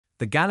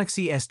The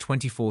Galaxy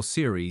S24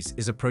 series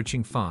is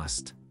approaching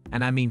fast,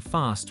 and I mean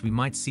fast. We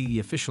might see the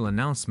official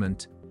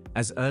announcement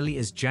as early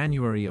as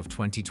January of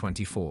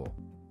 2024.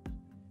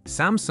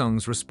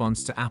 Samsung's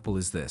response to Apple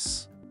is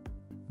this.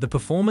 The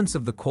performance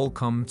of the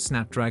Qualcomm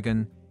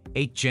Snapdragon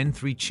 8 Gen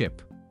 3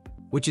 chip,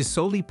 which is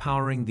solely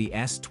powering the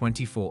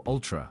S24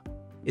 Ultra,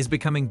 is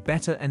becoming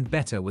better and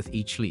better with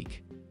each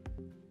leak.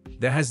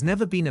 There has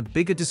never been a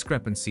bigger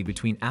discrepancy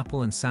between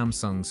Apple and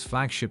Samsung's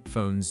flagship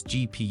phone's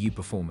GPU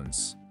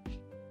performance.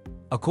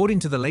 According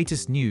to the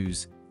latest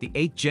news, the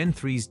 8 Gen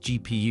 3's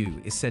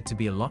GPU is said to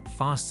be a lot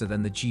faster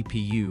than the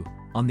GPU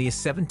on the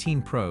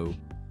S17 Pro,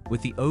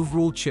 with the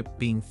overall chip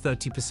being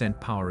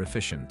 30% power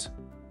efficient.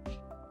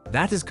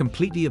 That is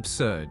completely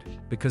absurd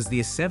because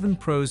the S7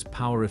 Pro's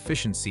power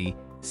efficiency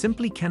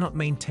simply cannot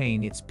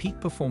maintain its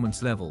peak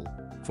performance level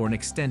for an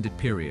extended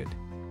period,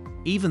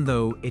 even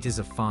though it is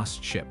a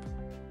fast chip.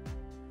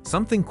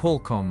 Something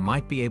Qualcomm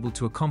might be able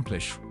to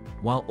accomplish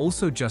while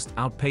also just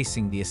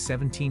outpacing the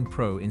S17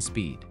 Pro in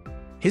speed.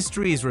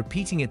 History is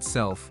repeating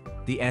itself.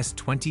 The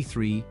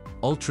S23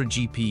 Ultra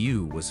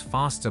GPU was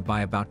faster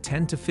by about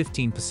 10 to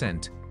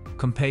 15%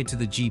 compared to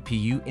the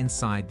GPU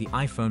inside the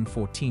iPhone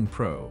 14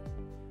 Pro.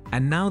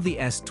 And now the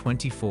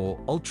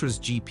S24 Ultra's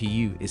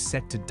GPU is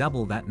set to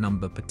double that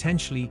number,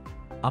 potentially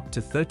up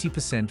to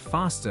 30%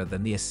 faster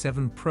than the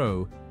S7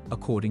 Pro,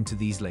 according to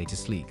these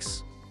latest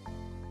leaks.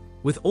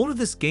 With all of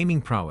this gaming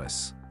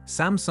prowess,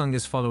 Samsung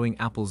is following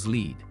Apple's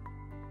lead.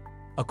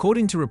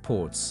 According to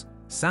reports,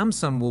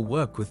 Samsung will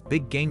work with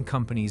big game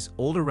companies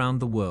all around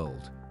the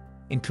world,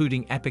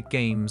 including Epic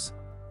Games,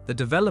 the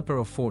developer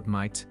of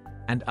Fortnite,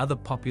 and other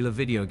popular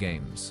video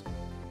games.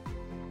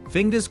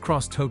 Fingers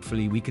crossed,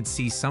 hopefully we could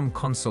see some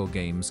console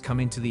games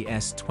coming to the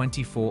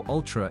S24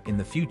 Ultra in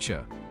the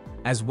future,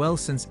 as well,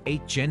 since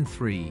 8 Gen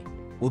 3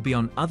 will be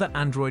on other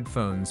Android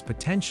phones.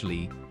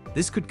 Potentially,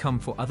 this could come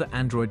for other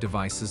Android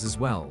devices as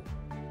well.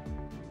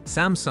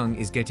 Samsung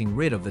is getting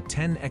rid of the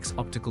 10x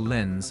optical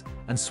lens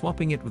and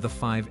swapping it with a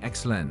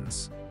 5x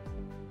lens.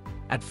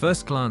 At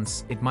first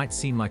glance, it might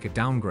seem like a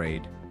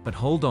downgrade, but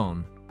hold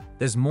on,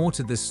 there's more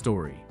to this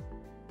story.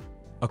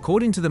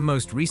 According to the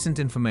most recent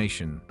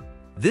information,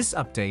 this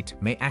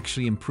update may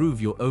actually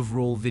improve your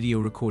overall video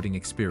recording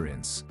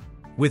experience.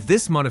 With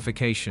this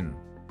modification,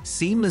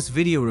 seamless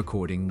video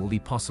recording will be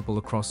possible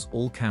across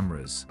all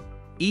cameras,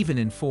 even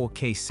in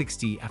 4K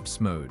 60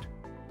 fps mode.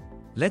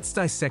 Let's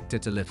dissect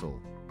it a little.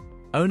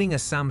 Owning a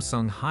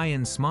Samsung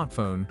high-end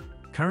smartphone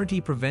currently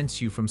prevents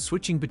you from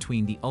switching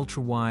between the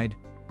ultra-wide,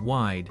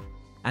 wide,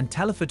 and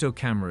telephoto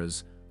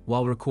cameras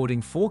while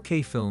recording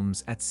 4K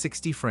films at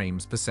 60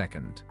 frames per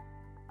second.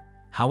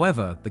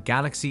 However, the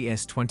Galaxy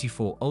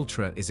S24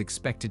 Ultra is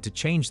expected to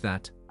change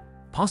that,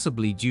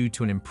 possibly due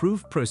to an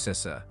improved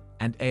processor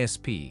and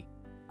ASP,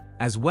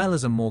 as well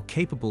as a more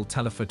capable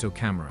telephoto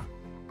camera.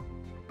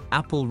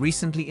 Apple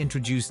recently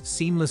introduced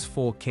seamless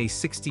 4K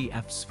 60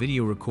 fps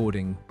video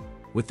recording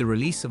with the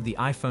release of the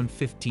iPhone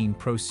 15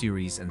 Pro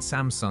series, and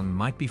Samsung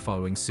might be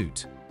following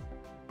suit.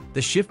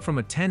 The shift from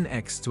a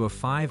 10x to a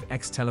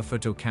 5x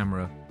telephoto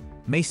camera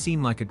may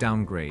seem like a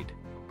downgrade,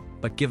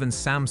 but given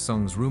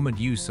Samsung's rumored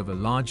use of a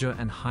larger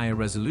and higher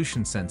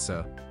resolution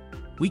sensor,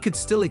 we could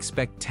still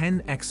expect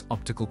 10x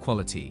optical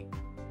quality,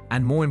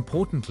 and more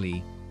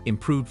importantly,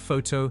 improved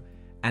photo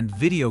and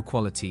video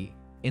quality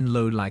in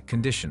low light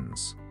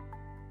conditions.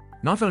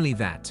 Not only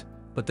that,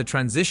 but the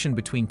transition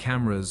between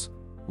cameras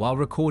while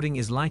recording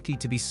is likely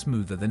to be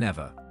smoother than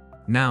ever.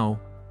 Now,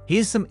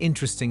 here's some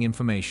interesting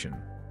information.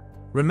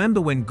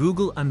 Remember when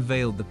Google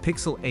unveiled the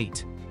Pixel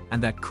 8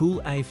 and that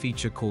cool AI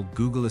feature called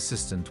Google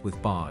Assistant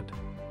with Bard?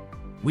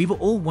 We were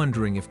all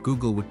wondering if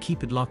Google would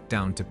keep it locked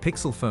down to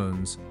Pixel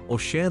phones or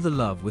share the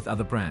love with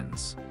other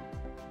brands.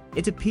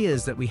 It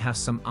appears that we have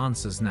some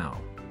answers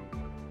now.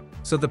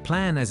 So the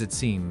plan, as it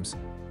seems,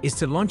 is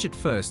to launch it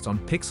first on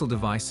Pixel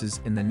devices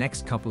in the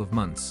next couple of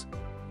months,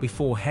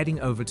 before heading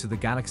over to the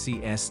Galaxy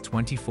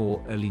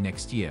S24 early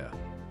next year,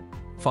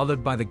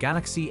 followed by the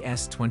Galaxy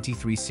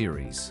S23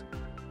 series.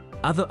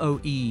 Other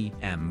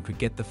OEM could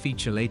get the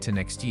feature later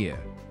next year.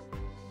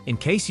 In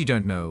case you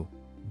don't know,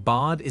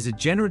 Bard is a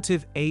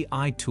generative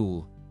AI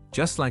tool,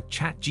 just like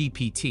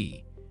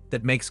ChatGPT,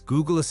 that makes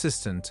Google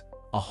Assistant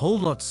a whole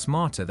lot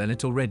smarter than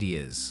it already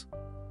is.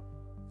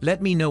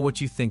 Let me know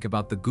what you think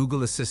about the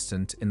Google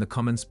Assistant in the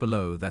comments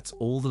below. That's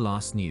all the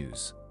last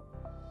news.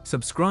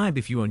 Subscribe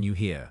if you are new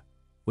here.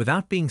 With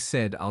that being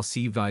said, I'll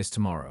see you guys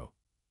tomorrow.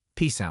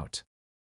 Peace out.